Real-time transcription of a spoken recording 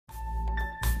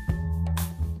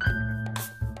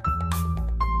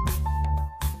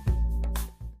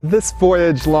This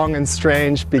voyage long and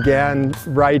strange began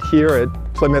right here at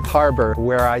Plymouth Harbor,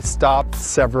 where I stopped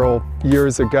several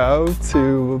years ago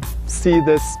to see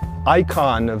this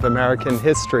icon of American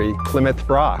history, Plymouth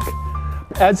Rock.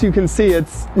 As you can see,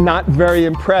 it's not very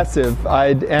impressive.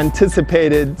 I'd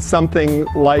anticipated something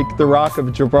like the Rock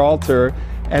of Gibraltar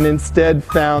and instead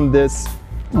found this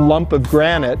lump of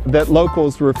granite that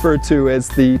locals refer to as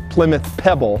the Plymouth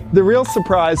Pebble. The real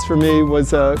surprise for me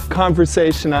was a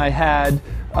conversation I had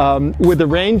with a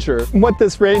ranger. What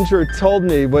this ranger told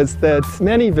me was that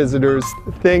many visitors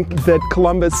think that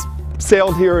Columbus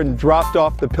sailed here and dropped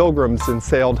off the Pilgrims and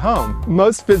sailed home.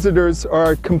 Most visitors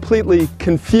are completely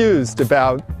confused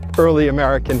about early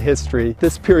American history.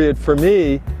 This period for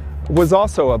me was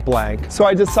also a blank. So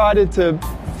I decided to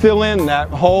fill in that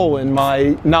hole in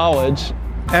my knowledge,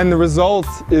 and the result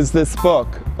is this book,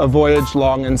 A Voyage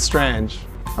Long and Strange.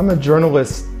 I'm a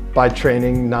journalist by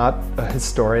training, not a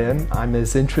historian. I'm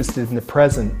as interested in the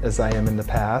present as I am in the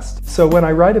past. So when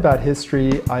I write about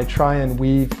history, I try and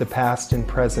weave the past and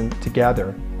present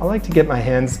together. I like to get my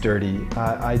hands dirty.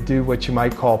 I do what you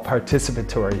might call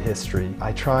participatory history.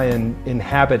 I try and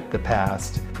inhabit the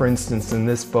past. For instance, in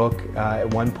this book, at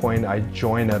one point I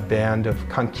join a band of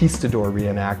conquistador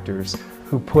reenactors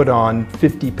who put on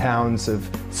 50 pounds of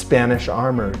Spanish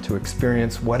armor to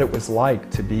experience what it was like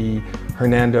to be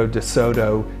Hernando de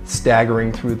Soto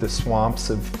staggering through the swamps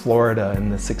of Florida in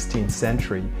the 16th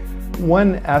century.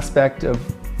 One aspect of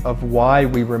why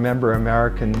we remember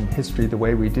American history the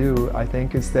way we do, I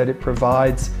think, is that it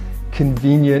provides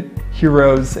convenient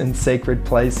heroes and sacred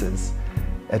places.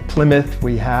 At Plymouth,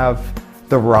 we have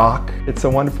the Rock. It's a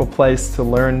wonderful place to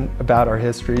learn about our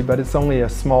history, but it's only a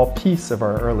small piece of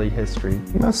our early history.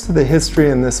 Most of the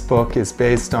history in this book is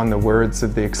based on the words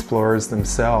of the explorers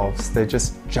themselves. They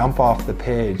just jump off the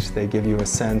page. They give you a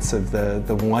sense of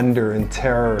the wonder and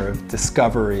terror of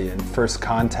discovery and first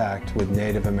contact with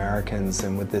Native Americans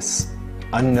and with this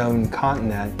unknown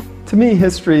continent. To me,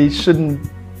 history shouldn't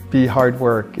be hard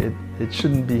work. It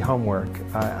shouldn't be homework.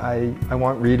 I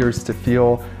want readers to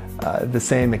feel the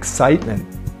same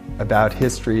excitement about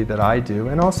history that I do,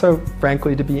 and also,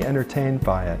 frankly, to be entertained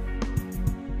by it.